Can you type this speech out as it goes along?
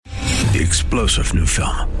The explosive new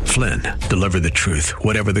film, Flynn, deliver the truth,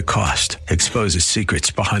 whatever the cost, exposes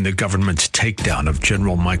secrets behind the government's takedown of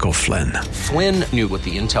General Michael Flynn. Flynn knew what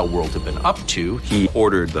the intel world had been up to. He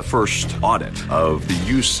ordered the first audit of the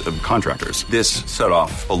use of contractors. This set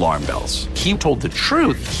off alarm bells. He told the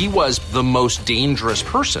truth. He was the most dangerous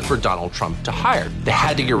person for Donald Trump to hire. They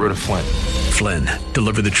had to get rid of Flynn. Flynn,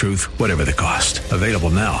 deliver the truth, whatever the cost. Available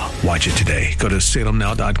now. Watch it today. Go to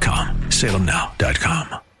salemnow.com.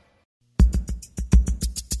 salemnow.com.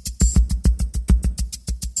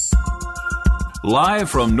 Live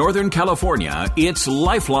from Northern California, it's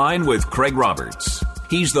Lifeline with Craig Roberts.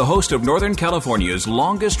 He's the host of Northern California's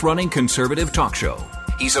longest-running conservative talk show.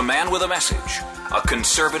 He's a man with a message, a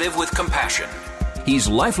conservative with compassion. He's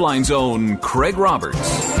Lifeline's own Craig Roberts.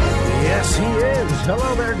 Yes, he is.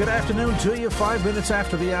 Hello there. Good afternoon to you. 5 minutes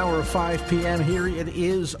after the hour of 5 p.m. Here it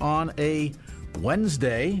is on a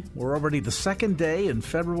Wednesday. We're already the second day in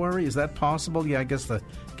February. Is that possible? Yeah, I guess the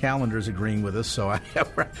calendar's agreeing with us, so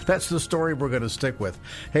that's the story we're going to stick with.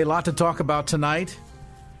 Hey, a lot to talk about tonight,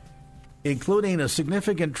 including a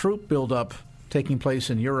significant troop buildup taking place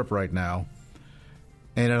in Europe right now.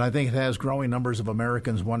 And I think it has growing numbers of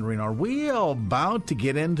Americans wondering, are we about to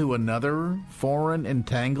get into another foreign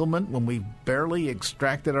entanglement when we've barely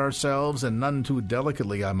extracted ourselves, and none too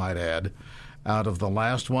delicately, I might add, out of the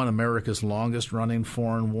last one, America's longest-running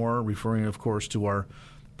foreign war, referring, of course, to our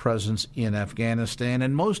presence in Afghanistan?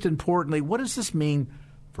 And most importantly, what does this mean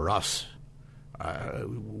for us?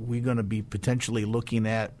 We're going to be potentially looking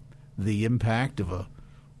at the impact of a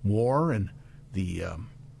war and the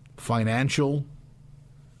financial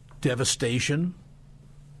devastation.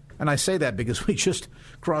 And I say that because we just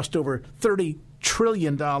crossed over $30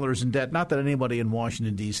 trillion in debt. Not that anybody in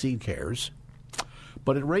Washington, D.C. cares,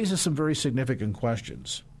 but it raises some very significant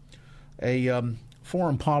questions. A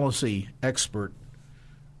foreign policy expert,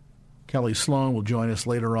 Kelly Sloan, will join us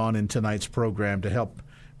later on in tonight's program to help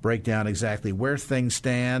break down exactly where things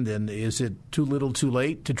stand, and is it too little too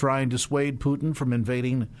late to try and dissuade Putin from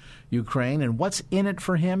invading Ukraine, and what's in it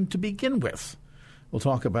for him to begin with. We'll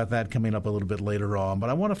talk about that coming up a little bit later on, but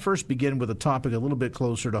I want to first begin with a topic a little bit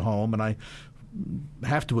closer to home, and I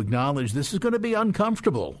have to acknowledge this is going to be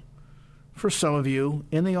uncomfortable for some of you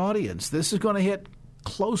in the audience. This is going to hit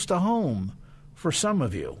close to home for some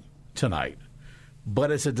of you tonight.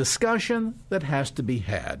 But it's a discussion that has to be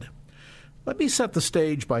had. Let me set the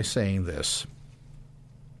stage by saying this.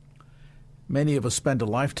 Many of us spend a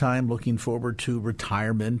lifetime looking forward to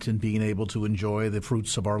retirement and being able to enjoy the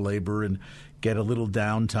fruits of our labor and get a little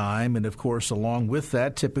downtime. And, of course, along with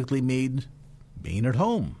that typically means being at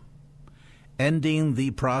home, ending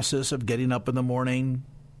the process of getting up in the morning,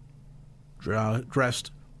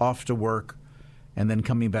 dressed, off to work, and then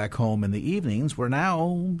coming back home in the evenings, where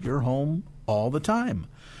now you're home all the time.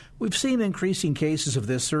 We've seen increasing cases of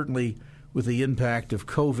this, certainly with the impact of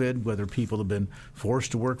COVID, whether people have been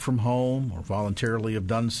forced to work from home or voluntarily have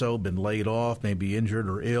done so, been laid off, maybe injured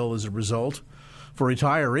or ill as a result. For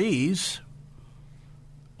retirees,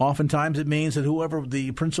 oftentimes it means that whoever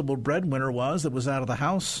the principal breadwinner was that was out of the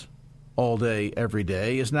house all day, every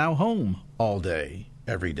day, is now home all day,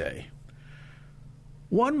 every day.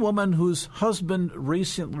 One woman whose husband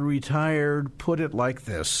recently retired put it like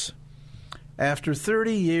this. After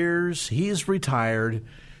 30 years, he's retired.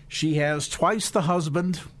 She has twice the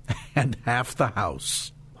husband and half the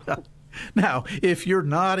house. Now, if you're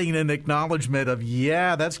nodding in acknowledgement of,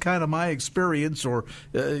 yeah, that's kind of my experience, or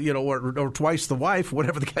twice the wife,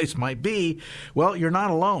 whatever the case might be, well, you're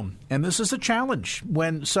not alone. And this is a challenge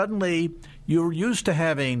when suddenly you're used to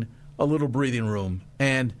having a little breathing room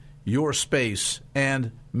and your space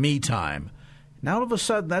and me time. Now, all of a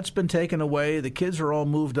sudden, that's been taken away. The kids are all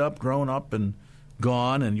moved up, grown up, and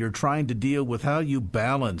gone, and you're trying to deal with how you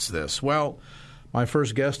balance this. Well, my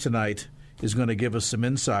first guest tonight is going to give us some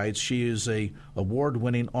insights. She is a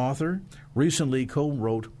award-winning author, recently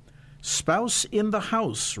co-wrote Spouse in the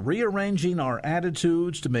House, Rearranging Our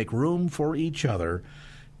Attitudes to Make Room for Each Other,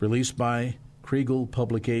 released by Kregel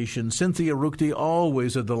Publications. Cynthia Ruchti,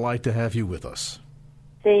 always a delight to have you with us.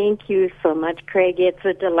 Thank you so much, Craig. It's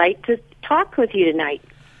a delight to talk with you tonight.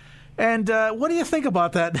 And what do you think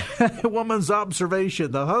about that woman's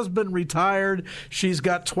observation? The husband retired, she's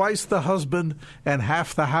got twice the husband and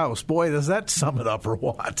half the house. Boy, does that sum it up or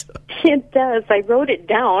what? It does. I wrote it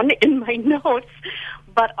down in my notes,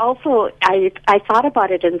 but also I thought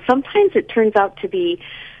about it, and sometimes it turns out to be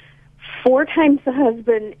 4 times the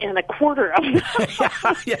husband and a quarter of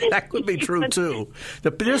the yeah, that could be true too.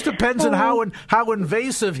 It just depends on how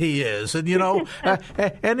invasive he is. And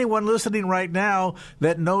anyone listening right now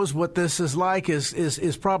that knows what this is like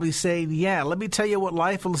is probably saying, "Yeah, let me tell you what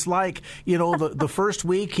life was like." The first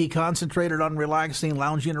week he concentrated on relaxing,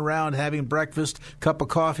 lounging around, having breakfast, cup of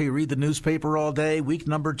coffee, read the newspaper all day. Week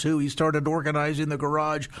number 2, he started organizing the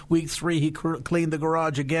garage. Week 3, he cleaned the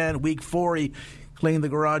garage again. Week 4, he cleaned the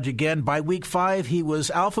garage again. By week 5, he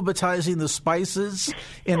was alphabetizing the spices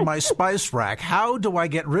in my spice rack. How do I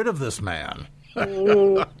get rid of this man?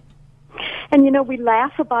 And, we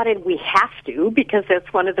laugh about it. We have to, because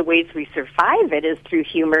that's one of the ways we survive it is through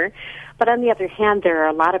humor. But on the other hand, there are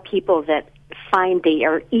a lot of people that find they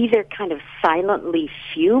are either kind of silently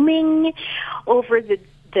fuming over the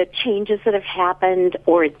changes that have happened,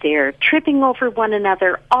 or they're tripping over one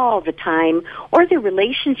another all the time, or their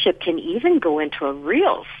relationship can even go into a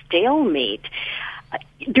real stalemate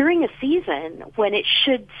during a season when it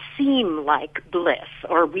should seem like bliss,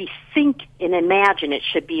 or we think and imagine it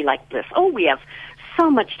should be like bliss. Oh, we have so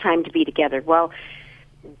much time to be together. Well,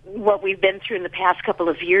 what we've been through in the past couple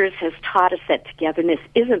of years has taught us that togetherness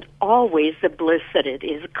isn't always the bliss that it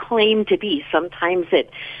is claimed to be. Sometimes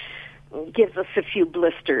it gives us a few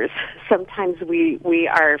blisters. Sometimes we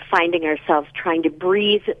are finding ourselves trying to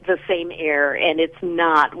breathe the same air, and it's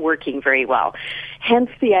not working very well. Hence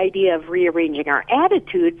the idea of rearranging our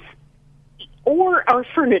attitudes or our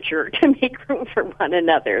furniture to make room for one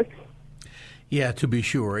another. Yeah, to be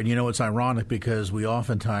sure. And it's ironic because we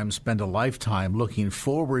oftentimes spend a lifetime looking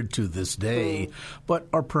forward to this day, but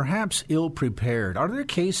are perhaps ill-prepared. Are there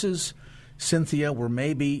cases, Cynthia, where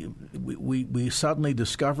maybe we suddenly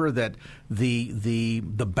discover that the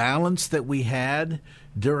balance that we had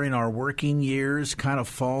during our working years kind of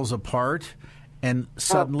falls apart, and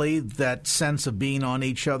suddenly that sense of being on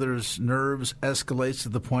each other's nerves escalates to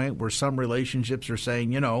the point where some relationships are saying,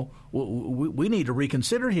 we need to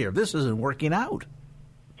reconsider here. This isn't working out.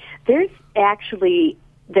 There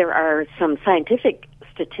are some scientific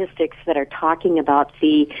statistics that are talking about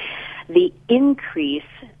the increase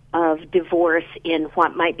of divorce in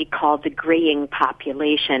what might be called the graying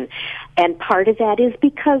population. And part of that is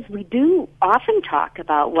because we do often talk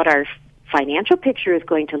about what our financial picture is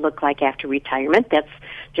going to look like after retirement. That's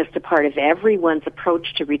just a part of everyone's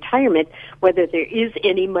approach to retirement, whether there is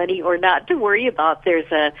any money or not to worry about. There's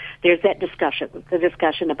that discussion, the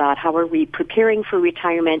discussion about how are we preparing for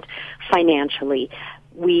retirement financially.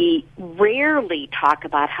 We rarely talk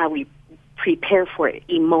about how we prepare for it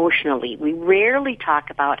emotionally. We rarely talk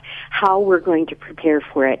about how we're going to prepare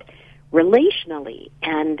for it relationally.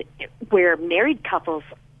 And where married couples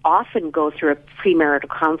often go through a premarital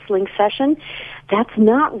counseling session, that's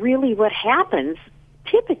not really what happens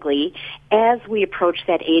typically as we approach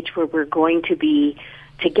that age where we're going to be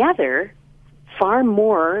together far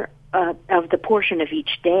more of the portion of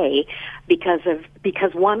each day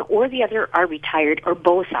because one or the other are retired or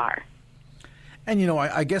both are. And,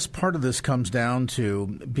 I guess part of this comes down to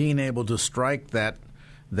being able to strike that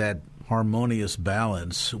harmonious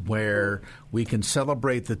balance where we can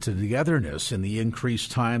celebrate the togetherness and the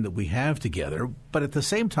increased time that we have together, but at the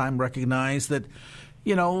same time recognize that,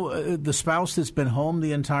 the spouse that's been home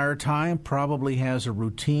the entire time probably has a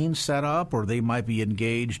routine set up, or they might be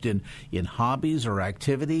engaged in hobbies or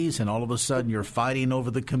activities, and all of a sudden you're fighting over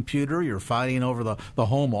the computer, you're fighting over the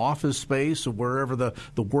home office space, or wherever the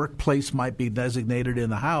workplace might be designated in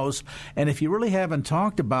the house. And if you really haven't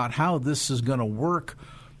talked about how this is going to work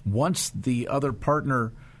once the other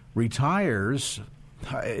partner retires,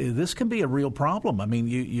 this can be a real problem. I mean,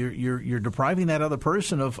 you're depriving that other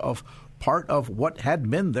person of part of what had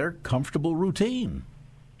been their comfortable routine.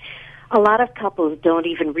 A lot of couples don't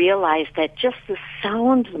even realize that just the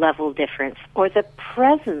sound level difference or the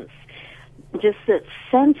presence, just the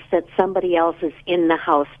sense that somebody else is in the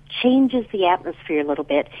house changes the atmosphere a little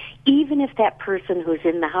bit, even if that person who's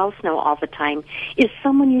in the house now all the time is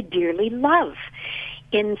someone you dearly love.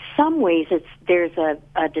 In some ways, there's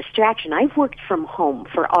a distraction. I've worked from home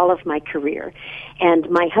for all of my career, and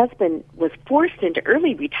my husband was forced into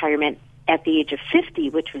early retirement at the age of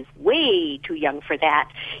 50, which was way too young for that.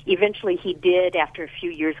 Eventually, he did, after a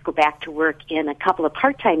few years, go back to work in a couple of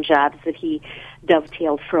part-time jobs that he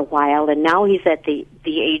dovetailed for a while, and now he's at the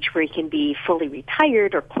age where he can be fully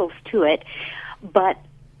retired or close to it. But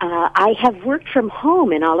I have worked from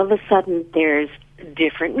home, and all of a sudden there's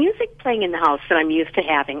different music playing in the house that I'm used to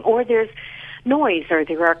having, or there's noise, or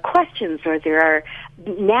there are questions, or there are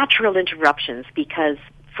natural interruptions, because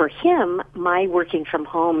for him, my working from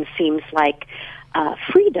home seems like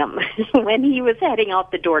freedom when he was heading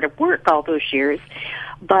out the door to work all those years.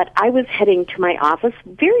 But I was heading to my office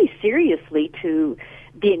very seriously to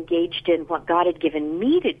be engaged in what God had given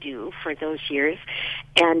me to do for those years.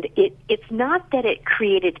 And it's not that it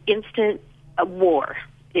created instant war.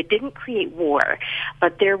 It didn't create war,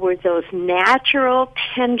 but there were those natural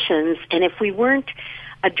tensions, and if we weren't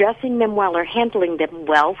addressing them well or handling them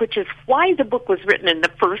well, which is why the book was written in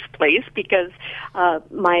the first place, because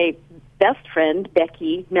my best friend,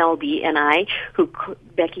 Becky Melby, and I,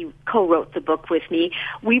 Becky co-wrote the book with me,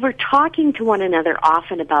 we were talking to one another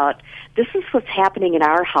often about, this is what's happening in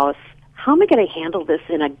our house. How am I going to handle this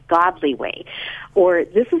in a godly way? Or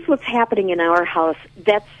this is what's happening in our house.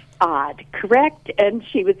 That's odd, correct? And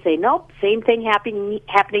she would say, nope, same thing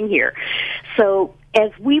happening here. So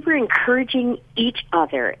as we were encouraging each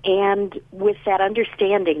other, and with that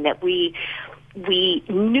understanding that we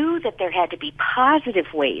knew that there had to be positive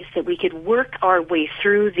ways that we could work our way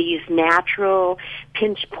through these natural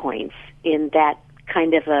pinch points in that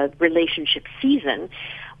kind of a relationship season,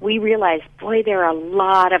 we realized, boy, there are a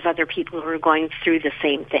lot of other people who are going through the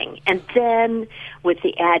same thing. And then with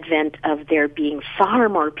the advent of there being far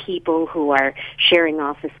more people who are sharing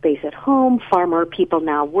office space at home, far more people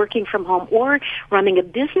now working from home or running a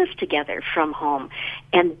business together from home,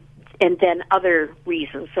 and then other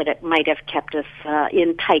reasons that it might have kept us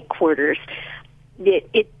in tight quarters,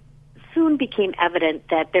 it soon became evident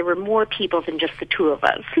that there were more people than just the two of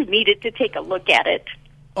us who needed to take a look at it.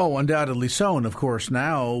 Oh, undoubtedly so. And, of course,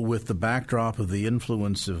 now with the backdrop of the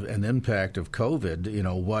influence of and impact of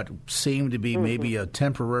COVID, what seemed to be maybe a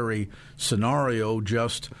temporary scenario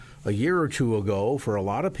just a year or two ago for a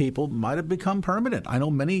lot of people might have become permanent. I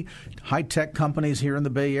know many high-tech companies here in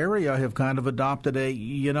the Bay Area have kind of adopted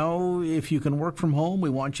if you can work from home,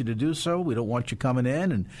 we want you to do so. We don't want you coming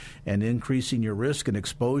in and increasing your risk and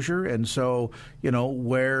exposure. And so,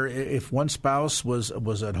 where if one spouse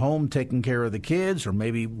was at home taking care of the kids or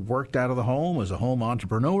maybe worked out of the home as a home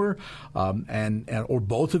entrepreneur, or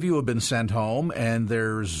both of you have been sent home and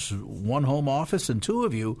there's one home office and two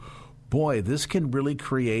of you, boy, this can really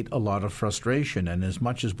create a lot of frustration. And as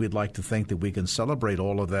much as we'd like to think that we can celebrate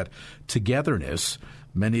all of that togetherness,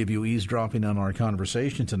 many of you eavesdropping on our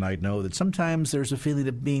conversation tonight know that sometimes there's a feeling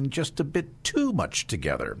of being just a bit too much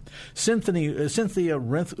together. Cynthia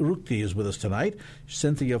Ruchti is with us tonight.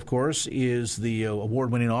 Cynthia, of course, is the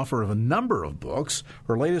award-winning author of a number of books.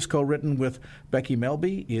 Her latest, co-written with Becky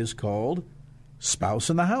Melby, is called Spouse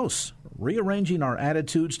in the House: Rearranging Our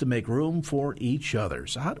Attitudes to Make Room for Each Other.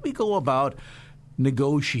 So how do we go about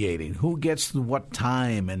negotiating who gets what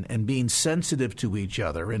time and being sensitive to each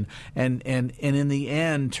other and in the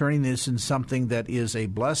end turning this in something that is a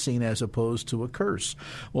blessing as opposed to a curse?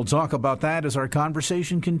 We'll talk about that as our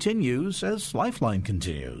conversation continues, as Lifeline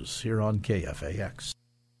continues here on KFAX.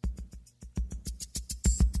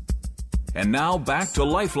 And now back to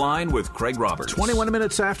Lifeline with Craig Roberts. 21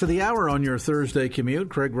 minutes after the hour on your Thursday commute.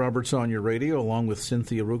 Craig Roberts on your radio along with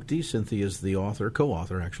Cynthia Ruchti. Cynthia is the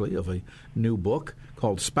co-author actually, of a new book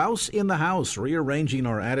called Spouse in the House: Rearranging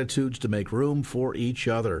Our Attitudes to Make Room for Each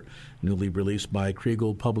Other. Newly released by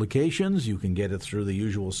Kriegel Publications. You can get it through the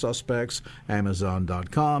usual suspects,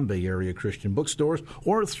 Amazon.com, Bay Area Christian bookstores,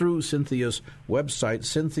 or through Cynthia's website,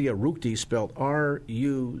 Cynthia Ruchti, spelled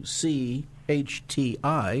RUCHTI,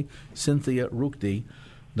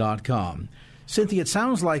 CynthiaRuchti.com. Cynthia, it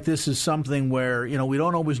sounds like this is something where, we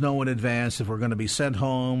don't always know in advance if we're going to be sent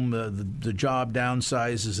home, the job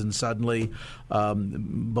downsizes, and suddenly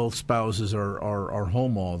both spouses are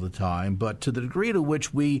home all the time. But to the degree to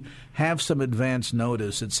which we have some advance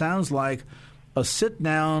notice, it sounds like a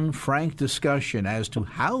sit-down, frank discussion as to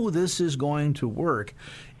how this is going to work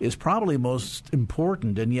is probably most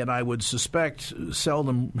important, and yet I would suspect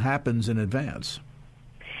seldom happens in advance.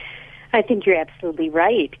 I think you're absolutely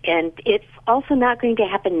right. And it's also not going to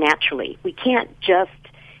happen naturally. We can't just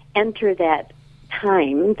enter that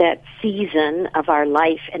time, that season of our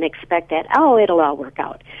life and expect that, it'll all work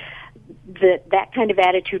out. That kind of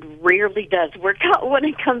attitude rarely does work out when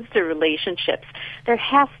it comes to relationships. There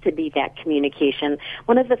has to be that communication.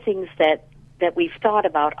 One of the things that we've thought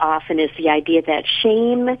about often is the idea that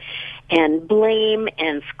shame and blame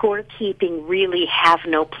and scorekeeping really have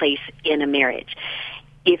no place in a marriage.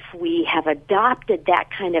 If we have adopted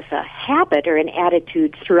that kind of a habit or an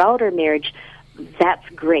attitude throughout our marriage, that's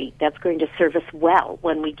great. That's going to serve us well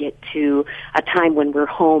when we get to a time when we're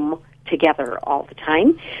home together all the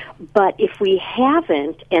time. But if we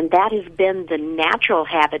haven't, and that has been the natural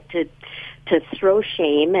habit to throw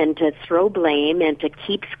shame and to throw blame and to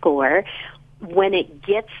keep score, when it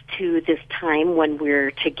gets to this time when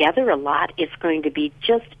we're together a lot, it's going to be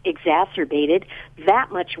just exacerbated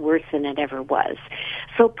that much worse than it ever was.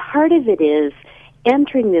 So part of it is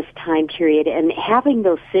entering this time period and having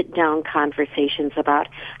those sit-down conversations about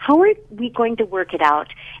how are we going to work it out,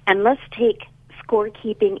 and let's take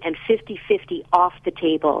scorekeeping and 50-50 off the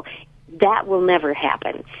table. That will never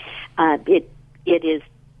happen.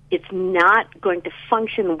 It's not going to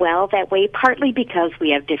function well that way, partly because we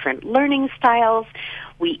have different learning styles.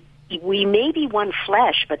 We may be one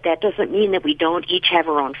flesh, but that doesn't mean that we don't each have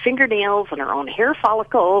our own fingernails and our own hair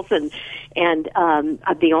follicles and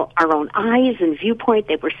our own eyes and viewpoint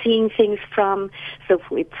that we're seeing things from. So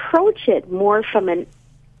if we approach it more from an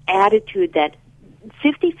attitude that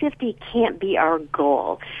 50-50 can't be our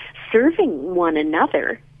goal, serving one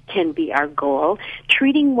another can be our goal,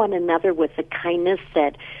 treating one another with the kindness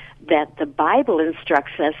that the Bible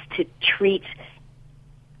instructs us to treat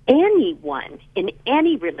anyone in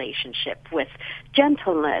any relationship, with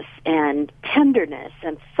gentleness and tenderness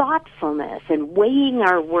and thoughtfulness and weighing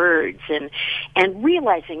our words and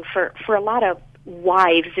realizing for a lot of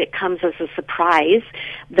wives it comes as a surprise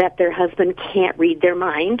that their husband can't read their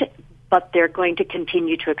mind, but they're going to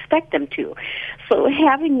continue to expect them to. So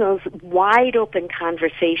having those wide open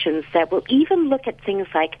conversations that will even look at things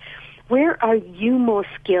like, where are you most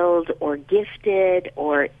skilled or gifted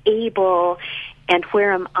or able, and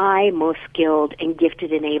where am I most skilled and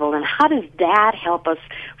gifted and able, and how does that help us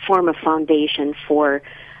form a foundation for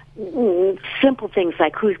simple things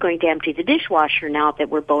like who's going to empty the dishwasher now that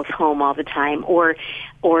we're both home all the time, or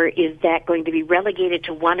is that going to be relegated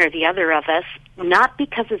to one or the other of us, not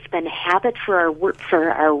because it's been habit for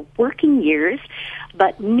our working years,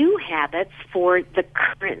 but new habits for the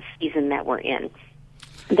current season that we're in.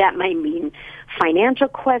 That might mean financial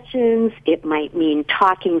questions. It might mean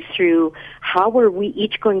talking through how are we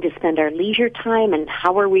each going to spend our leisure time, and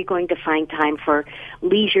how are we going to find time for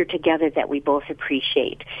leisure together that we both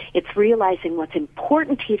appreciate. It's realizing what's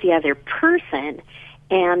important to the other person,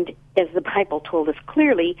 and as the Bible told us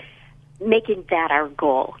clearly, making that our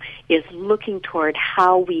goal is looking toward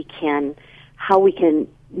how we can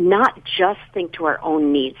not just think to our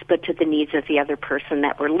own needs, but to the needs of the other person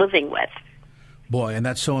that we're living with. Boy, and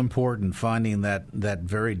that's so important, finding that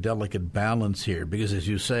very delicate balance here, because as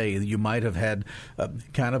you say, you might have had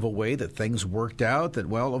kind of a way that things worked out that,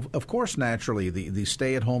 well, of course, naturally, the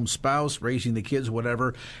stay-at-home spouse, raising the kids,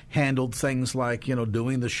 whatever, handled things like,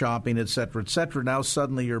 doing the shopping, et cetera, et cetera. Now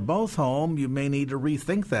suddenly you're both home. You may need to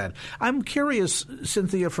rethink that. I'm curious,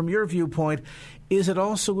 Cynthia, from your viewpoint, is it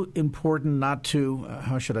also important not to,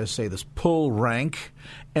 how should I say this, pull rank?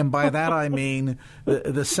 And by that I mean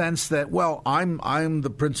the sense that, well, I'm the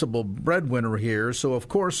principal breadwinner here, so of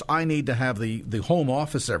course I need to have the home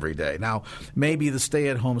office every day. Now, maybe the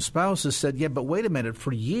stay-at-home spouse has said, yeah, but wait a minute,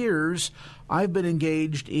 for years I've been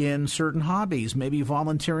engaged in certain hobbies, maybe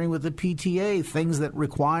volunteering with the PTA, things that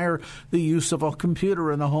require the use of a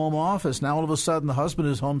computer in the home office. Now all of a sudden the husband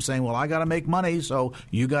is home saying, well, I got to make money, so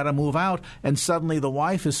you got to move out. And suddenly the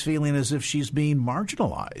wife is feeling as if she's being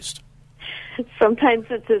marginalized. Sometimes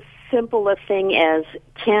it's as simple a thing as,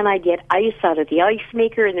 can I get ice out of the ice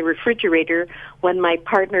maker in the refrigerator when my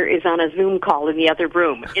partner is on a Zoom call in the other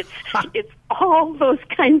room? It's all those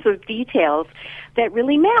kinds of details that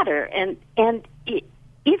really matter. And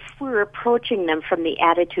if we're approaching them from the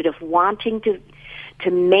attitude of wanting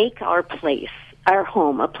to make our place, our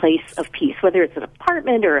home, a place of peace, whether it's an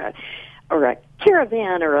apartment or a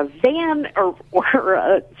caravan or a van or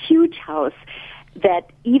a huge house, that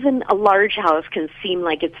even a large house can seem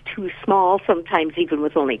like it's too small, sometimes even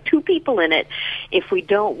with only two people in it, if we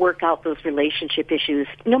don't work out those relationship issues,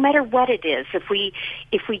 no matter what it is. If we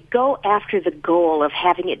go after the goal of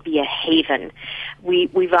having it be a haven,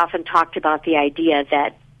 we've often talked about the idea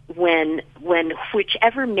that when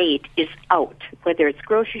whichever mate is out, whether it's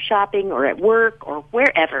grocery shopping or at work or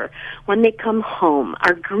wherever, when they come home,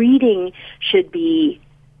 our greeting should be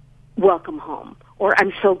welcome home, or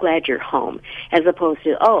I'm so glad you're home, as opposed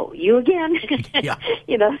to, oh, you again? Yeah.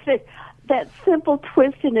 That simple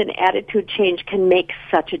twist in an attitude change can make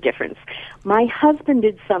such a difference. My husband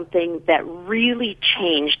did something that really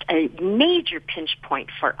changed a major pinch point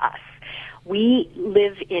for us. We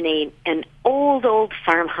live in an old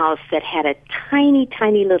farmhouse that had a tiny,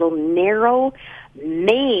 tiny little narrow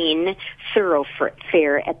main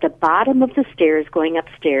thoroughfare at the bottom of the stairs going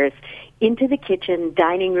upstairs into the kitchen,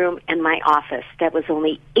 dining room, and my office that was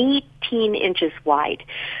only 18 inches wide.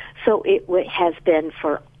 So it has been,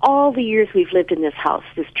 for all the years we've lived in this house,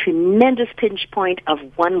 this tremendous pinch point of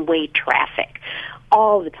one-way traffic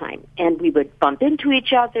all the time. And we would bump into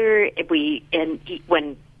each other.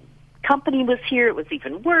 When company was here, it was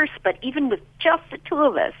even worse, but even with just the two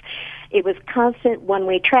of us, it was constant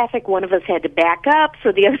one-way traffic. One of us had to back up,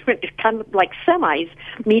 so the other one, kind of like semis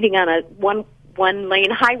meeting on a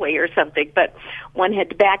one-lane highway or something, but one had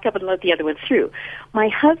to back up and let the other one through. My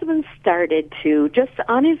husband started to, just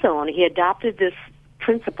on his own, he adopted this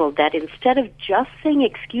principle that instead of just saying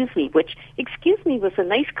excuse me, which excuse me was a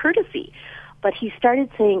nice courtesy, but he started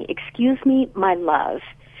saying, excuse me, my love.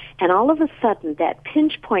 And all of a sudden, that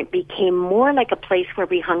pinch point became more like a place where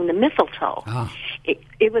we hung the mistletoe. Oh.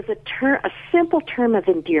 It was a simple term of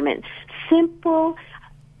endearment, simple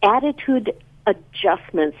attitude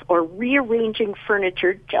adjustments or rearranging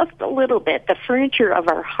furniture just a little bit, the furniture of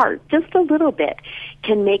our heart just a little bit,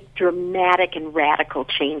 can make dramatic and radical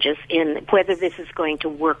changes in whether this is going to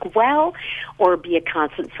work well or be a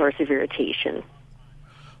constant source of irritation.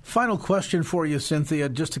 Final question for you, Cynthia,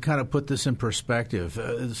 just to kind of put this in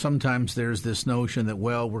perspective. Sometimes there's this notion that,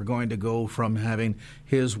 well, we're going to go from having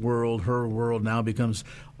his world, her world, now becomes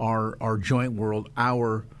our joint world,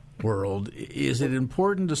 our world. Is it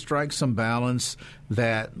important to strike some balance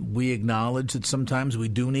that we acknowledge that sometimes we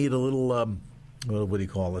do need a little what do you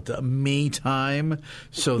call it? Me time,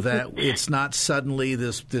 so that it's not suddenly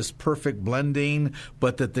this perfect blending,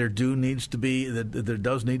 but that there does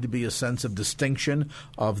need to be a sense of distinction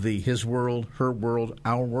of the his world, her world,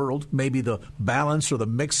 our world. Maybe the balance or the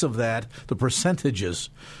mix of that, the percentages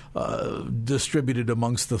distributed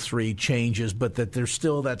amongst the three changes, but that there's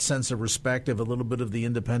still that sense of respect of a little bit of the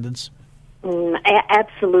independence.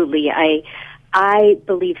 Absolutely, I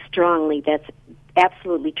believe strongly that's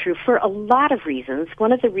absolutely true for a lot of reasons.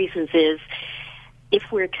 One of the reasons is if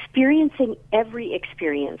we're experiencing every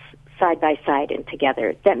experience side by side and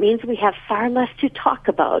together, that means we have far less to talk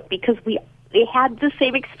about because we had the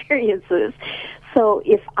same experiences. So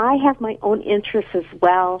if I have my own interests as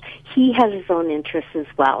well, he has his own interests as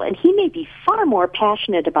well. And he may be far more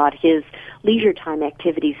passionate about his leisure time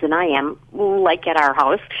activities than I am, like at our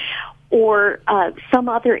house, or some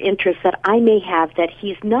other interest that I may have that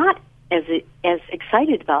he's not as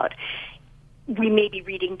excited about. We may be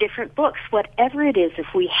reading different books. Whatever it is, if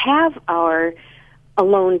we have our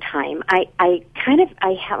alone time,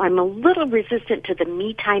 I'm a little resistant to the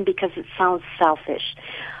me time because it sounds selfish.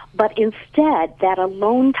 But instead, that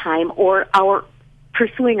alone time or our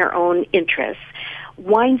pursuing our own interests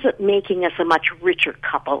winds up making us a much richer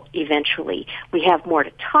couple eventually. We have more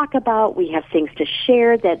to talk about. We have things to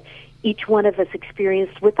share that each one of us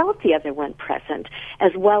experienced without the other one present,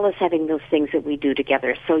 as well as having those things that we do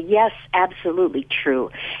together. So yes, absolutely true.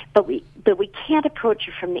 But we can't approach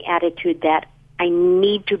it from the attitude that I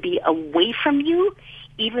need to be away from you,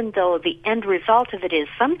 even though the end result of it is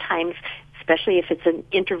sometimes, especially if it's an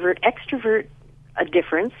introvert-extrovert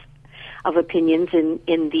difference of opinions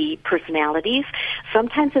in the personalities,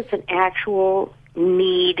 sometimes it's an actual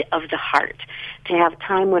need of the heart to have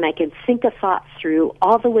time when I can think a thought through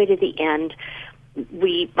all the way to the end.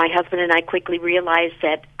 My husband and I quickly realized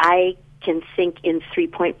that I can think in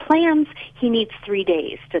 3-point plans. He needs 3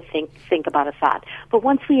 days to think about a thought. But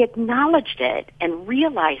once we acknowledged it and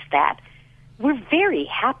realized that, we're very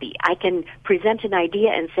happy. I can present an idea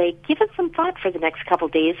and say, give it some thought for the next couple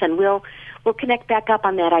of days, and we'll connect back up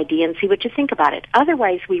on that idea and see what you think about it.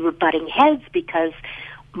 Otherwise, we were butting heads because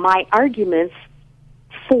my arguments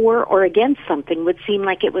for or against something would seem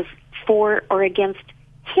like it was for or against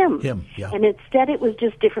him. Yeah. And instead it was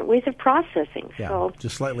just different ways of processing. Yeah, so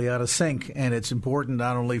just slightly out of sync. And it's important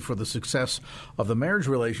not only for the success of the marriage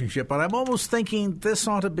relationship, but I'm almost thinking this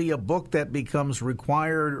ought to be a book that becomes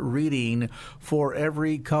required reading for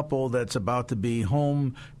every couple that's about to be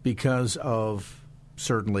home because of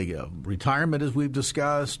certainly retirement, as we've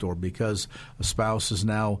discussed, or because a spouse is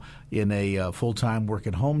now in a full-time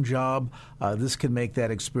work-at-home job. This can make that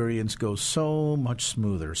experience go so much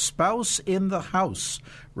smoother. Spouse in the House,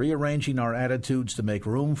 Rearranging Our Attitudes to Make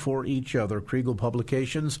Room for Each Other, Kriegel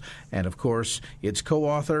Publications. And, of course, its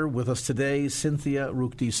co-author with us today, Cynthia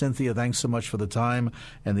Ruchti. Cynthia, thanks so much for the time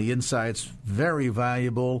and the insights. Very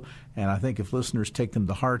valuable. And I think if listeners take them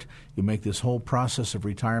to heart, you make this whole process of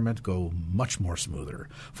retirement go much more smoother.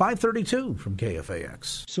 532 from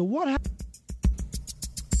KFAX. So what happened?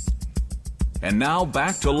 And now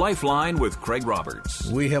back to Lifeline with Craig Roberts.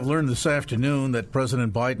 We have learned this afternoon that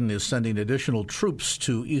President Biden is sending additional troops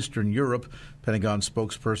to Eastern Europe. Pentagon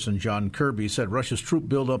spokesperson John Kirby said Russia's troop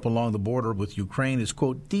buildup along the border with Ukraine is,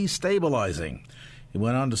 quote, destabilizing. He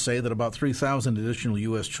went on to say that about 3,000 additional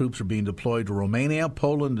U.S. troops are being deployed to Romania,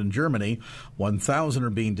 Poland, and Germany. 1,000 are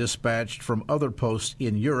being dispatched from other posts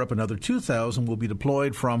in Europe. Another 2,000 will be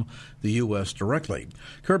deployed from the U.S. directly.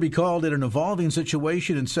 Kirby called it an evolving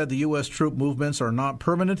situation and said the U.S. troop movements are not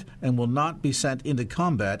permanent and will not be sent into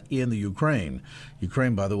combat in the Ukraine.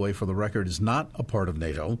 Ukraine, by the way, for the record, is not a part of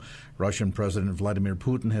NATO. Russian President Vladimir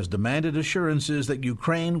Putin has demanded assurances that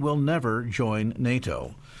Ukraine will never join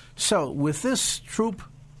NATO. So with this troop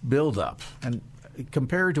buildup, and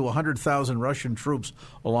compared to 100,000 Russian troops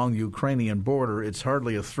along the Ukrainian border, it's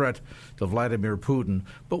hardly a threat to Vladimir Putin.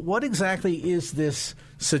 But what exactly is this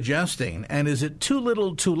suggesting? And is it too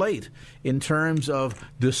little too late in terms of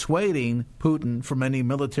dissuading Putin from any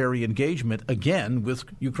military engagement again with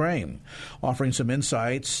Ukraine? Offering some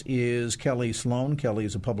insights is Kelly Sloan. Kelly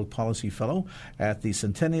is a public policy fellow at the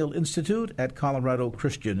Centennial Institute at Colorado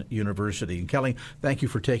Christian University. And Kelly, thank you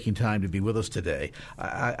for taking time to be with us today.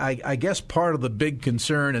 I guess part of the big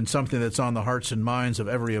concern and something that's on the hearts and minds of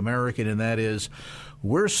every American, and that is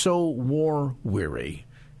we're so war weary,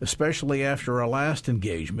 especially after our last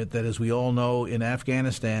engagement that, as we all know, in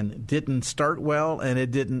Afghanistan didn't start well and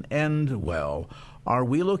it didn't end well. Are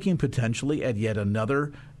we looking potentially at yet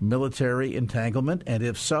another military entanglement? And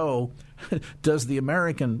if so, does the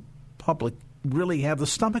American public really have the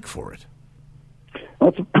stomach for it?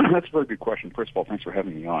 That's a very good question. First of all, thanks for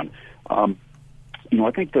having me on.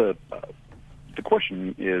 I think the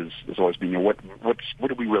question is always been, what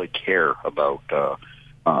do we really care about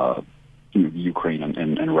Ukraine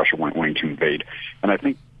and Russia wanting to invade? And I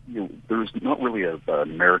think there's not really an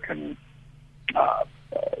American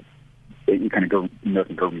kind of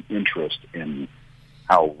American government interest in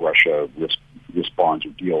how Russia responds or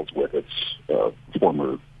deals with its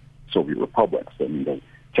former Soviet republics. I mean, the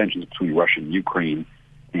tensions between Russia and Ukraine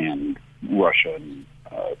and Russia and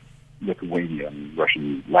Lithuania and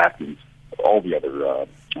Russian Latvians, all the other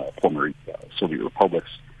former Soviet republics,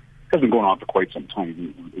 has been going on for quite some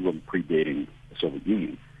time, even predating the Soviet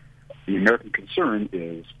Union. The American concern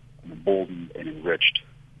is an emboldened and enriched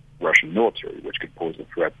Russian military, which could pose a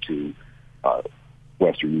threat to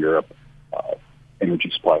Western Europe, energy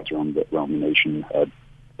supplies around the nation,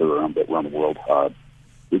 around the world,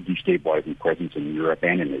 the destabilizing presence in Europe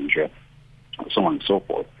and in Asia, so on and so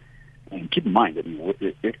forth. And keep in mind that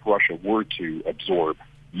if Russia were to absorb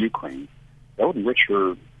Ukraine, that would enrich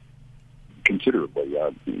her considerably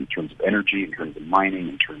in terms of energy, in terms of mining,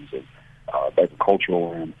 in terms of agricultural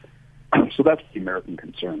land. So that's the American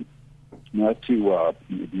concern. Now, as to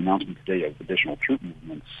the announcement today of additional troop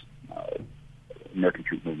movements, American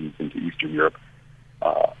troop movements into Eastern Europe,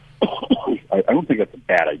 I don't think that's a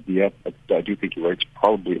bad idea. I do think you're right. It's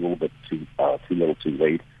probably a little bit too little too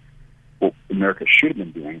late. What America should have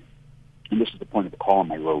been doing, and this is the point of the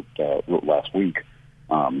column I wrote last week,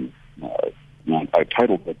 I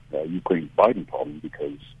titled it Ukraine's Biden problem,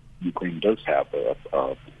 because Ukraine does have a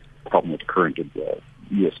problem with the current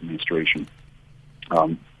U.S. administration.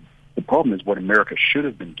 The problem is what America should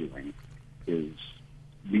have been doing is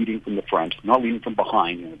leading from the front, not leading from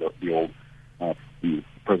behind, the old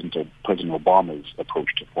President Obama's approach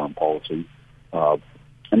to foreign policy,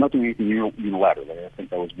 and not doing anything unilaterally. I think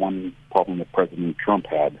that was one problem that President Trump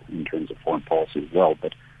had in terms of foreign policy as well.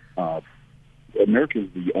 But America is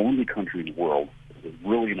the only country in the world that is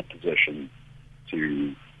really in a position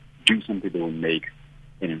to do something that will make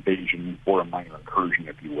an invasion or a minor incursion,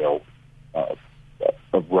 if you will,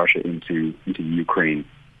 of Russia into Ukraine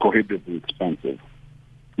prohibitively expensive,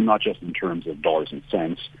 not just in terms of dollars and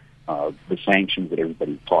cents. The sanctions that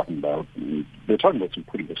everybody's talking about, they're talking about some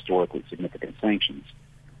pretty historically significant sanctions,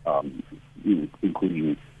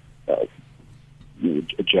 including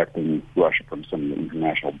ejecting Russia from some of the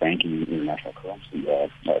international banking, international currency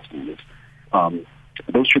standards.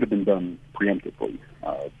 Those should have been done preemptively.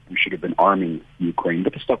 We should have been arming Ukraine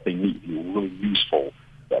with the stuff they need, really useful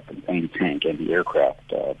weapons, anti-tank,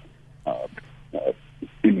 anti-aircraft,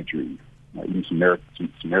 imagery, even some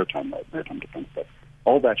maritime defense stuff.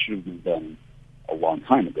 All that should have been done a long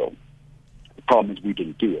time ago. The problem is we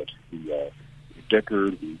didn't do it. We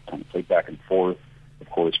dickered, we kind of played back and forth. Of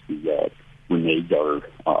course, we reneged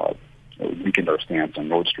weakened our stance on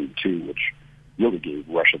Nord Stream 2, which really gave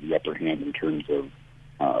Russia the upper hand in terms of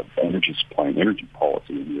energy supply and energy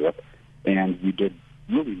policy in Europe. And we did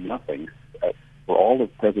really nothing for all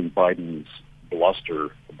of President Biden's bluster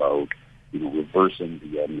about reversing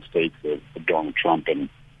the mistakes of Donald Trump and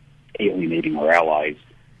alienating our allies.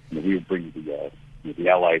 We would bring the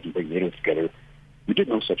allies and bring NATO together. We did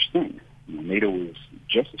no such thing. NATO is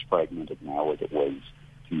just as fragmented now as it was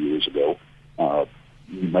 2 years ago.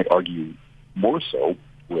 You might argue more so,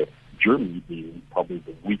 with Germany being probably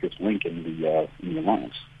the weakest link in the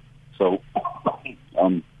alliance. So,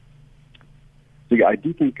 yeah, I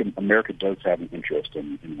do think America does have an interest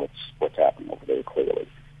in what's happening over there, clearly.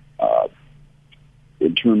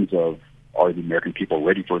 In terms of, are the American people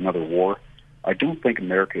ready for another war? I don't think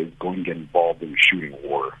America is going to get involved in a shooting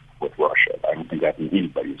war with Russia. I don't think that's in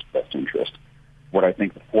anybody's best interest. What I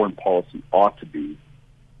think the foreign policy ought to be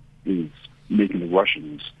is making the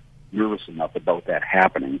Russians nervous enough about that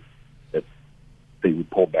happening that they would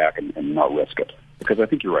pull back and not risk it. Because I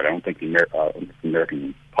think you're right. I don't think the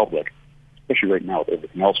American public, especially right now with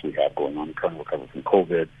everything else we have going on, trying to recover from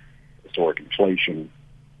COVID, historic inflation,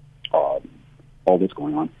 all this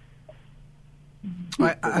going on.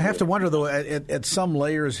 I have to wonder, though, at some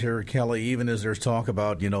layers here, Kelly, even as there's talk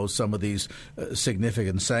about, some of these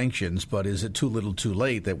significant sanctions, but is it too little too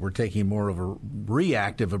late that we're taking more of a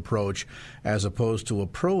reactive approach as opposed to a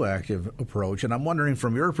proactive approach? And I'm wondering,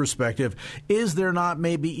 from your perspective, is there not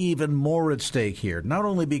maybe even more at stake here? Not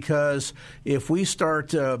only because if we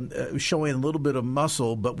start showing a little bit of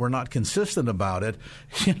muscle, but we're not consistent about it,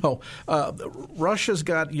 Russia's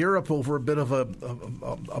got Europe over a bit of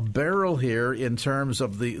a barrel here in terms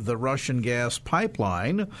of the Russian gas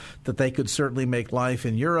pipeline, that they could certainly make life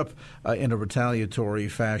in Europe in a retaliatory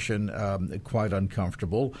fashion quite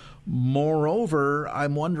uncomfortable. Moreover,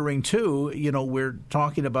 I'm wondering, too, we're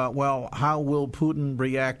talking about, well, how will Putin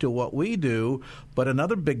react to what we do? But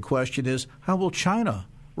another big question is, how will China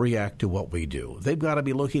react to what we do? They've got to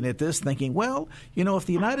be looking at this thinking, well, if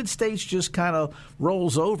the United States just kind of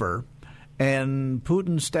rolls over and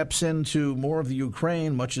Putin steps into more of the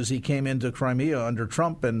Ukraine, much as he came into Crimea under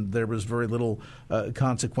Trump, and there was very little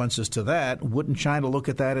consequences to that, wouldn't China look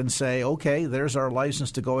at that and say, okay, there's our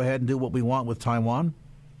license to go ahead and do what we want with Taiwan?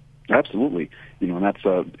 Absolutely. And that's,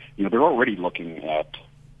 they're already looking at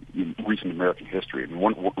recent American history. I mean,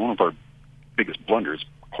 one of our biggest blunders,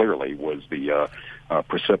 clearly, was the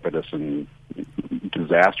precipitous and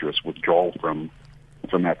disastrous withdrawal from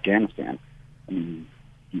Afghanistan. I mean,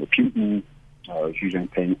 Putin, Xi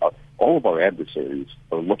Jinping, all of our adversaries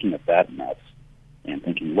are looking at that mess and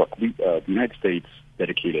thinking, look, the United States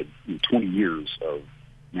dedicated 20 years of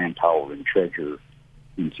manpower and treasure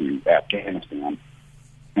into Afghanistan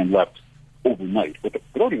and left overnight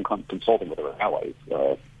without even consulting with our allies.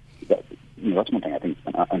 That's one thing I think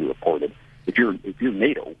is underreported. If you're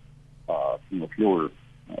NATO, if you're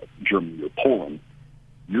Germany or Poland,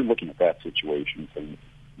 you're looking at that situation and saying,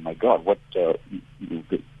 my God, what there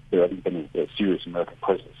hasn't been a serious American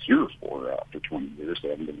presence here for after 20 years. They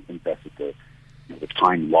haven't been invested the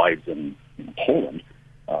time lives in Poland.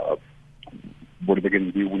 What are they going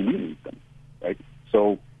to do when we leave them, right?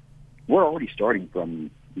 So we're already starting from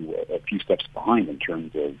a few steps behind in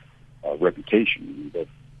terms of reputation.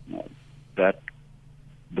 That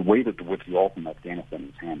the way that the withdrawal from Afghanistan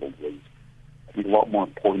was handled was, I think, a lot more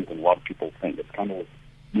important than a lot of people think. It's kind of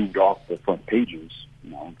moved off the front pages,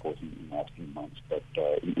 of course, in the last few months. But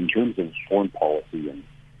in terms of foreign policy and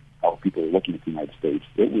how people are looking at the United States,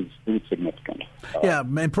 it was significant. Yeah,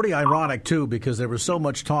 and pretty ironic, too, because there was so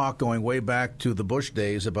much talk going way back to the Bush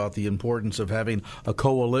days about the importance of having a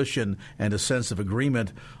coalition and a sense of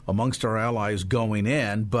agreement amongst our allies going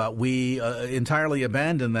in, but we entirely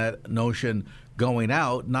abandoned that notion going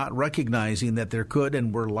out, not recognizing that there could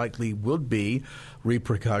and were likely would be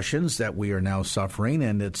repercussions that we are now suffering,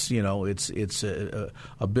 and it's a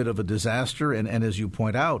bit of a disaster. And as you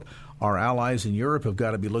point out, our allies in Europe have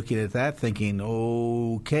got to be looking at that, thinking,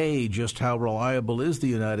 okay, just how reliable is the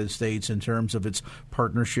United States in terms of its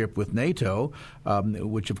partnership with NATO,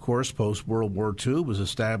 which, of course, post-World War II was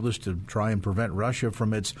established to try and prevent Russia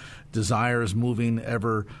from its desires moving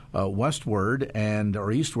ever westward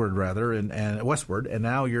or eastward, rather, and westward. And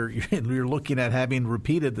now you're looking at having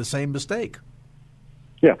repeated the same mistake.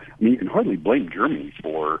 Yeah, I mean, you can hardly blame Germany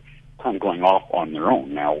for kind of going off on their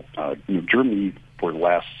own. Now, Germany for the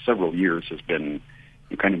last several years has been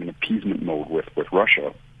kind of in appeasement mode with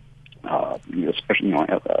Russia. Especially,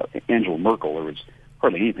 Angela Merkel, there was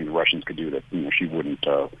hardly anything the Russians could do that she wasn't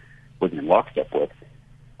in lockstep with.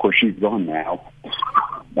 Of course, she's gone now.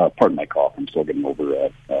 Pardon my cough. I'm still getting over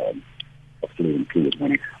a flu, and flu is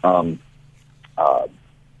winning.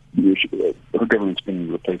 Her government's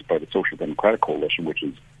been replaced by the Social Democratic Coalition, which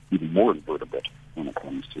is even more invertebrate when it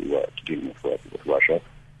comes to dealing with Russia.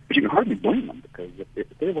 But you can hardly blame them, because if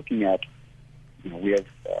they're looking at, we have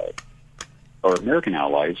our American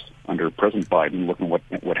allies under President Biden looking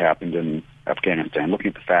at what happened in Afghanistan, looking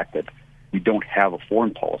at the fact that we don't have a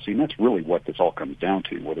foreign policy, and that's really what this all comes down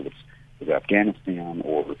to, whether it's with Afghanistan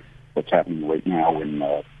or what's happening right now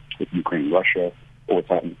with Ukraine, Russia, or what's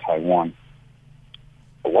happening in Taiwan.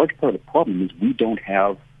 a large part of the problem is we don't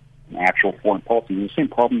have an actual foreign policy. It's the same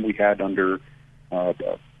problem we had under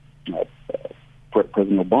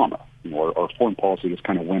President Obama. Our foreign policy just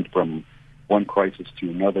kind of went from one crisis to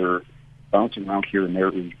another, bouncing around here and there,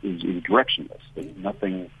 is directionless. There's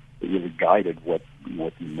nothing that really guided what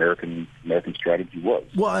the American strategy was.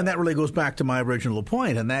 Well, and that really goes back to my original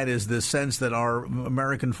point, and that is this sense that our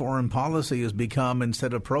American foreign policy has become,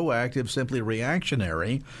 instead of proactive, simply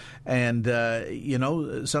reactionary. And,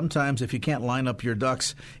 sometimes if you can't line up your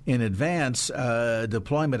ducks in advance,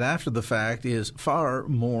 deployment after the fact is far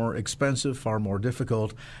more expensive, far more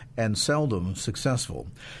difficult, and seldom successful.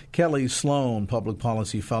 Kelly Sloan, Public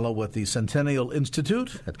Policy Fellow with the Centennial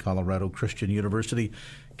Institute at Colorado Christian University.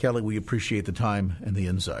 Kelly, we appreciate the time and the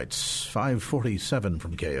insights. 547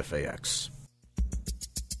 from KFAX.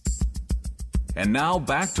 And now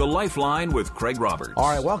back to Lifeline with Craig Roberts. All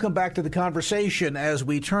right, welcome back to the conversation. As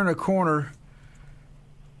we turn a corner,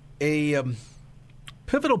 a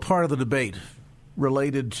pivotal part of the debate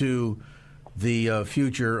related to the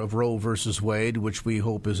future of Roe versus Wade, which we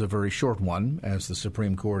hope is a very short one, as the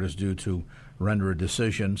Supreme Court is due to render a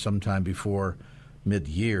decision sometime before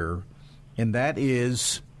mid-year, and that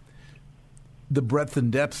is the breadth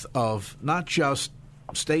and depth of not just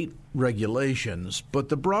state regulations, but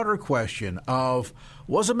the broader question of,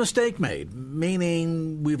 was a mistake made?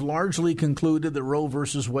 Meaning, we've largely concluded that Roe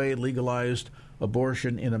versus Wade legalized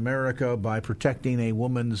abortion in America by protecting a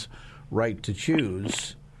woman's right to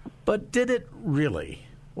choose. But did it really?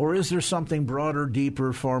 Or is there something broader,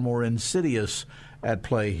 deeper, far more insidious at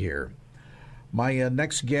play here? My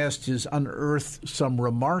next guest has unearthed some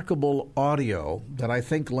remarkable audio that I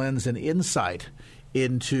think lends an insight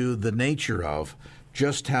into the nature of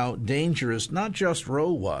just how dangerous not just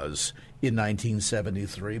Roe was in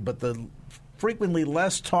 1973, but the frequently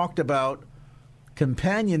less talked about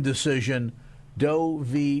companion decision, Doe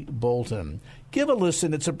v. Bolton. Give a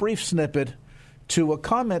listen. It's a brief snippet to a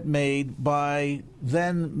comment made by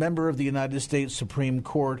then member of the United States Supreme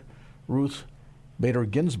Court, Ruth Bader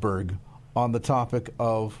Ginsburg, on the topic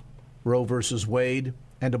of Roe versus Wade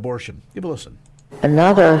and abortion. Give a listen.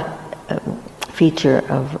 Another feature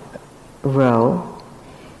of Roe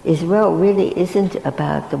is Roe really isn't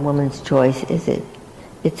about the woman's choice, is it?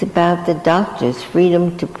 It's about the doctor's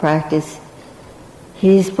freedom to practice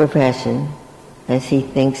his profession as he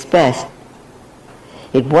thinks best.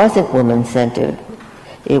 It wasn't woman-centered.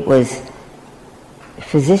 It was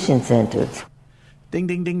physician-centered. Ding,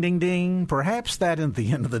 ding, ding, ding, ding. Perhaps that, at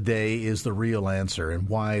the end of the day, is the real answer and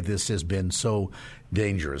why this has been so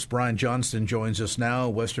dangerous. Brian Johnston joins us now,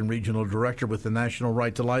 Western Regional Director with the National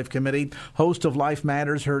Right to Life Committee, host of Life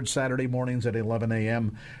Matters, heard Saturday mornings at 11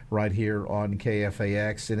 a.m. right here on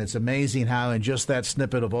KFAX. And it's amazing how in just that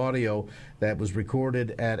snippet of audio that was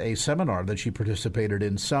recorded at a seminar that she participated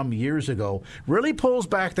in some years ago really pulls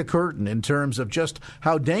back the curtain in terms of just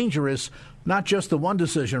how dangerous not just the one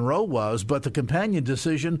decision Roe was, but the companion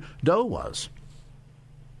decision Doe was.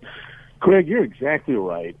 Craig, you're exactly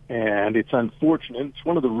right, and it's unfortunate. It's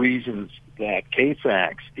one of the reasons that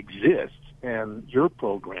KFAX exists and your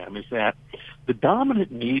program is that the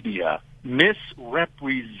dominant media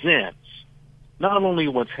misrepresents not only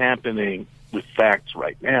what's happening with facts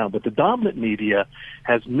right now, but the dominant media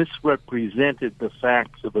has misrepresented the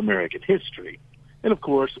facts of American history. And, of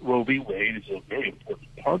course, Roe v. Wade is a very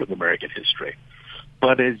important part of American history.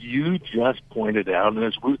 But as you just pointed out, and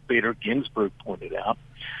as Ruth Bader Ginsburg pointed out,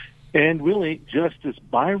 and really Justice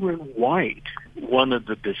Byron White, one of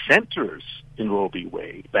the dissenters in Roe v.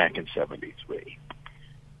 Wade back in 73,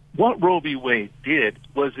 what Roe v. Wade did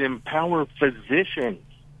was empower physicians.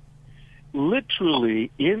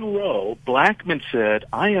 Literally, in Roe, Blackmun said,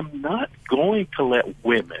 I am not going to let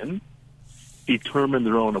women determine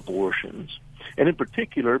their own abortions. And in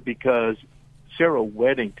particular, because Sarah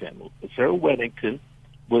Weddington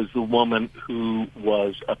was the woman who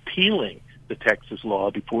was appealing the Texas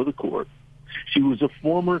law before the court. She was a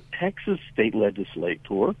former Texas state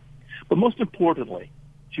legislator, but most importantly,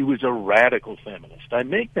 she was a radical feminist. I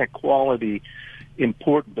make that quality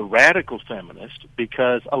important, the radical feminist,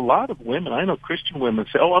 because a lot of women, I know Christian women,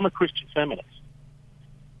 say, oh, I'm a Christian feminist.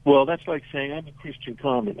 Well, that's like saying I'm a Christian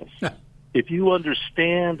communist. If you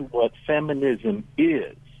understand what feminism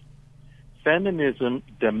is, feminism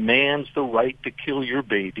demands the right to kill your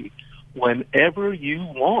baby whenever you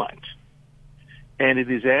want. And it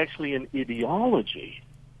is actually an ideology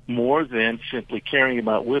more than simply caring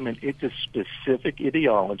about women. It's a specific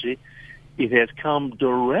ideology. It has come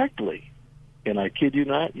directly, and I kid you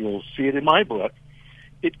not, you'll see it in my book,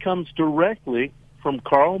 it comes directly from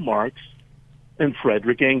Karl Marx and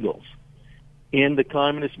Frederick Engels. In the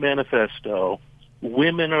Communist Manifesto,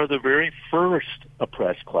 women are the very first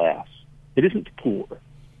oppressed class. It isn't the poor.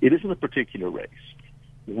 It isn't a particular race.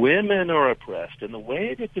 Women are oppressed, and the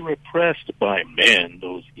way that they're oppressed by men,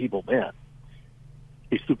 those evil men,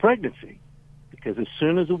 is through pregnancy. Because as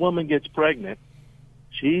soon as a woman gets pregnant,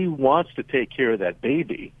 she wants to take care of that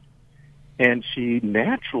baby, and she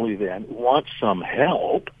naturally then wants some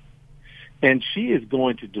help, and she is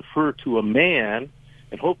going to defer to a man,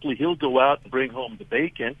 and hopefully he'll go out and bring home the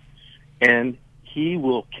bacon, and he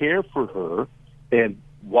will care for her, and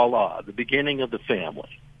voila, the beginning of the family.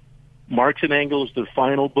 Marx and Engels, their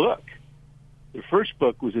final book. Their first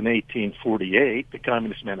book was in 1848, the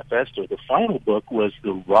Communist Manifesto. The final book was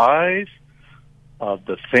The Rise of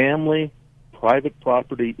the Family, Private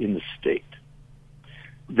Property in the State.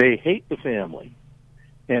 They hate the family.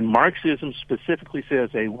 And Marxism specifically says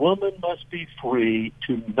a woman must be free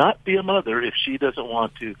to not be a mother if she doesn't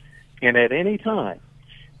want to, and at any time.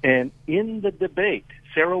 And in the debate,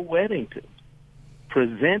 Sarah Weddington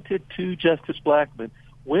presented to Justice Blackmun,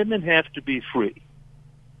 women have to be free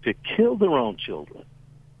to kill their own children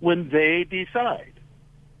when they decide.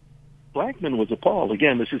 Blackmun was appalled.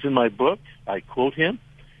 Again, this is in my book. I quote him.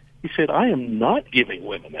 He said, I am not giving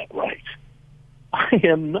women that right. I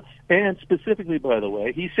am not. And specifically, by the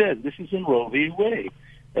way, he says, this is in Roe v. Wade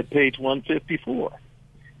at page 154.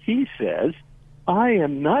 He says, I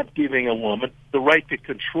am not giving a woman the right to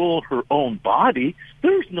control her own body.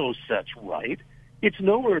 There's no such right. It's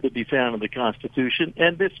nowhere to be found in the Constitution,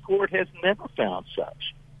 and this court has never found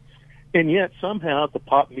such. And yet somehow the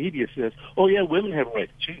pop media says, oh, yeah, women have a right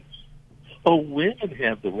to choose. Oh, women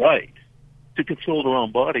have the right to control their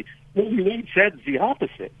own body. Well, Wade said the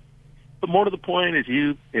opposite. But more to the point, as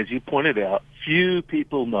you pointed out, few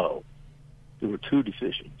people know there were two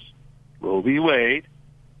decisions. Roe v. Wade,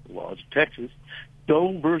 the laws of Texas.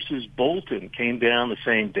 Doe versus Bolton came down the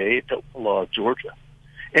same day, the law of Georgia.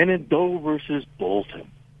 And in Doe versus Bolton,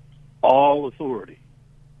 all authority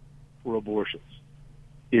for abortions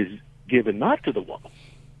is given not to the woman,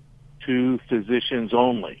 to physicians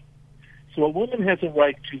only. So a woman has a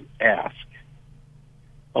right to ask.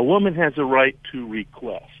 A woman has a right to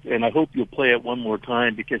request. And I hope you'll play it one more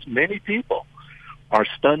time because many people are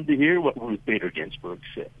stunned to hear what Ruth Bader Ginsburg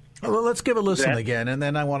said. Well, let's give a listen again, and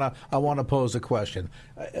then I want to pose a question.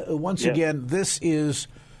 Once again, this is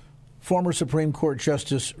former Supreme Court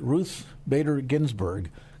Justice Ruth Bader Ginsburg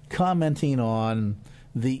commenting on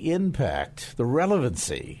the impact, the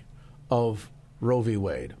relevancy of Roe v.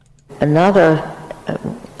 Wade. Another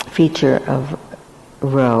feature of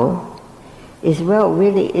Roe is Roe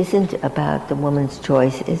really isn't about the woman's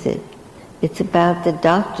choice, is it? It's about the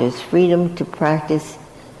doctor's freedom to practice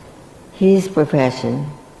his profession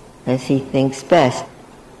as he thinks best.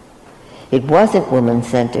 It wasn't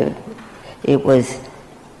woman-centered. It was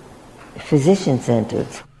physician-centered.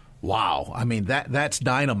 Wow. I mean, that's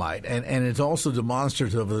dynamite. And it's also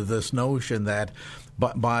demonstrative of this notion that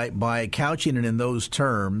by couching it in those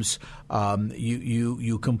terms,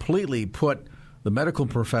 you completely put the medical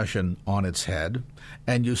profession on its head,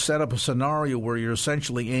 and you set up a scenario where you're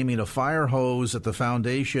essentially aiming a fire hose at the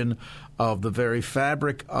foundation of the very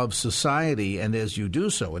fabric of society, and as you do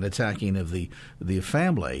so in attacking of the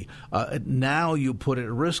family, now you put at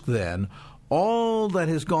risk then all that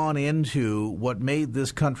has gone into what made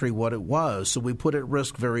this country what it was. So we put at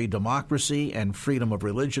risk very democracy and freedom of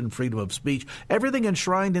religion, freedom of speech, everything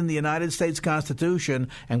enshrined in the United States Constitution,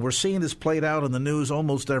 and we're seeing this played out in the news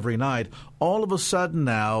almost every night, all of a sudden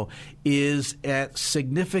now is at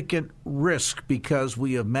significant risk because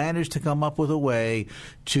we have managed to come up with a way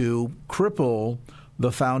to cripple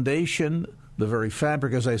the foundation, the very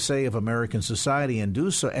fabric, as I say, of American society, and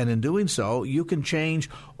in doing so, you can change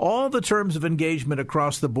all the terms of engagement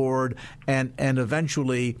across the board and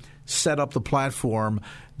eventually set up the platform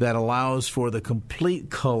that allows for the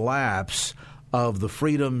complete collapse of the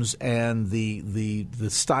freedoms and the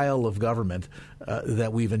style of government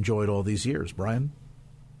that we've enjoyed all these years. Brian?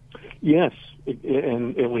 Yes,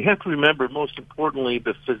 and we have to remember, most importantly,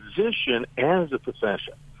 the physician as a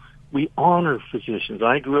profession. We honor physicians.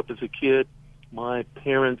 I grew up as a kid. My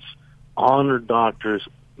parents honored doctors.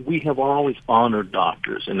 We have always honored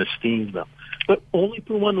doctors and esteemed them, but only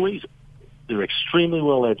for one reason. They're extremely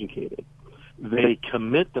well educated. They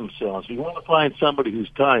commit themselves. If you want to find somebody who's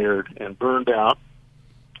tired and burned out,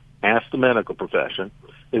 ask the medical profession.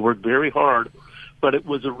 They work very hard, but it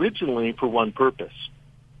was originally for one purpose,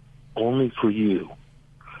 only for you.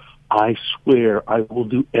 I swear I will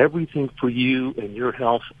do everything for you and your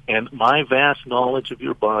health and my vast knowledge of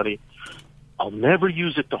your body. I'll never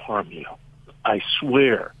use it to harm you. I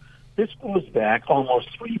swear. This goes back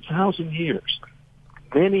almost 3,000 years.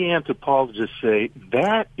 many anthropologists say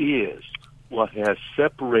that is what has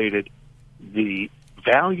separated the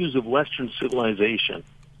values of Western civilization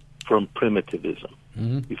from primitivism.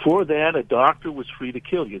 Mm-hmm. Before that, a doctor was free to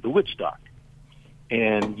kill you, the witch doctor.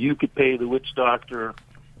 And you could pay the witch doctor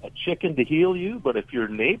a chicken to heal you, but if your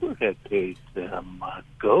neighbor had paid them a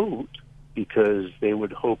goat because they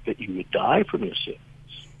would hope that you would die from your sickness,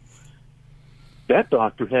 that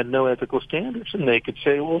doctor had no ethical standards, and they could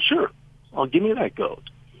say, well, sure, I'll give me that goat.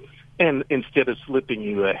 And instead of slipping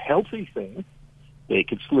you a healthy thing, they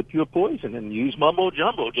could slip you a poison and use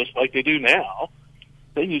mumbo-jumbo, just like they do now.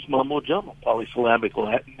 They use mumbo-jumbo, polysyllabic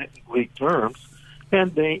Latin and Greek terms,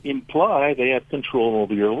 and they imply they have control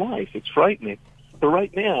over your life. It's frightening. But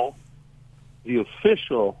right now, the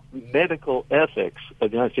official medical ethics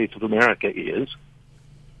of the United States of America is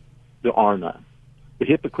there are none. The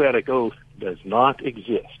Hippocratic Oath does not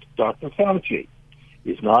exist. Dr. Fauci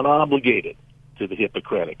is not obligated to the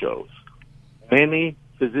Hippocratic Oath. Many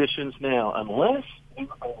physicians now, unless you're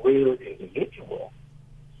a rare individual.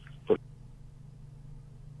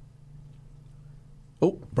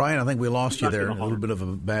 Oh, Brian, I think we lost you there. A little bit of a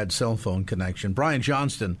bad cell phone connection. Brian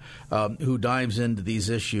Johnston, who dives into these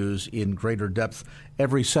issues in greater depth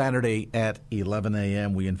every Saturday at 11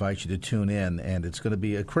 a.m. We invite you to tune in, and it's going to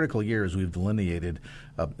be a critical year as we've delineated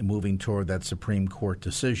moving toward that Supreme Court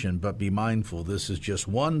decision. But be mindful, this is just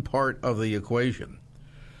one part of the equation.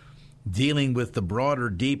 Dealing with the broader,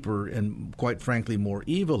 deeper, and quite frankly more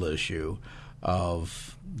evil issue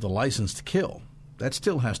of the license to kill. That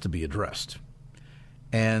still has to be addressed.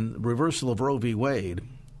 And reversal of Roe v. Wade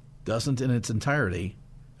doesn't in its entirety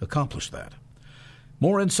accomplish that.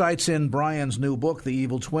 More insights in Brian's new book, The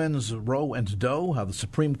Evil Twins, Roe and Doe, How the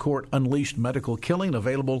Supreme Court Unleashed Medical Killing,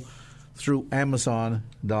 available through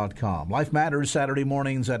Amazon.com. Life Matters, Saturday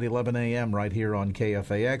mornings at 11 a.m. right here on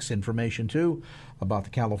KFAX. Information, too, about the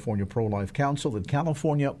California Pro-Life Council at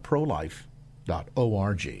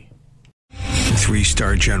californiaprolife.org.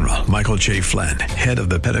 3-star General Michael J. Flynn, head of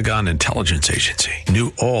the Pentagon Intelligence Agency,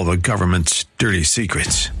 knew all the government's dirty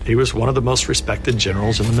secrets. He was one of the most respected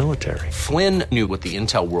generals in the military. Flynn knew what the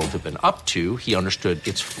intel world had been up to. He understood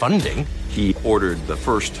its funding. He ordered the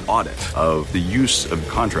first audit of the use of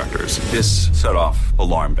contractors. This set off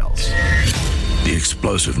alarm bells. The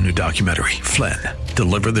explosive new documentary, Flynn,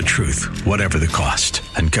 Deliver the Truth, Whatever the Cost,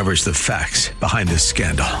 uncovers the facts behind this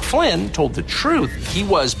scandal. Flynn told the truth. He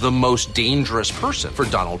was the most dangerous person for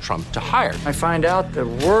Donald Trump to hire. I find out the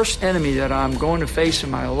worst enemy that I'm going to face in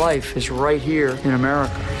my life is right here in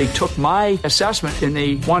America. They took my assessment and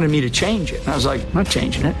they wanted me to change it. And I was like, I'm not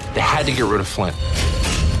changing it. They had to get rid of Flynn.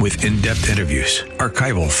 With in-depth interviews,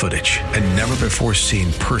 archival footage, and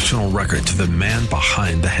never-before-seen personal records of the man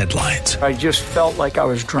behind the headlines. I just felt like I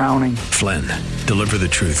was drowning. Flynn, Deliver the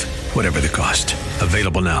Truth, Whatever the Cost.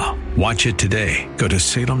 Available now. Watch it today. Go to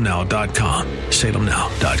salemnow.com.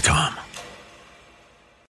 salemnow.com.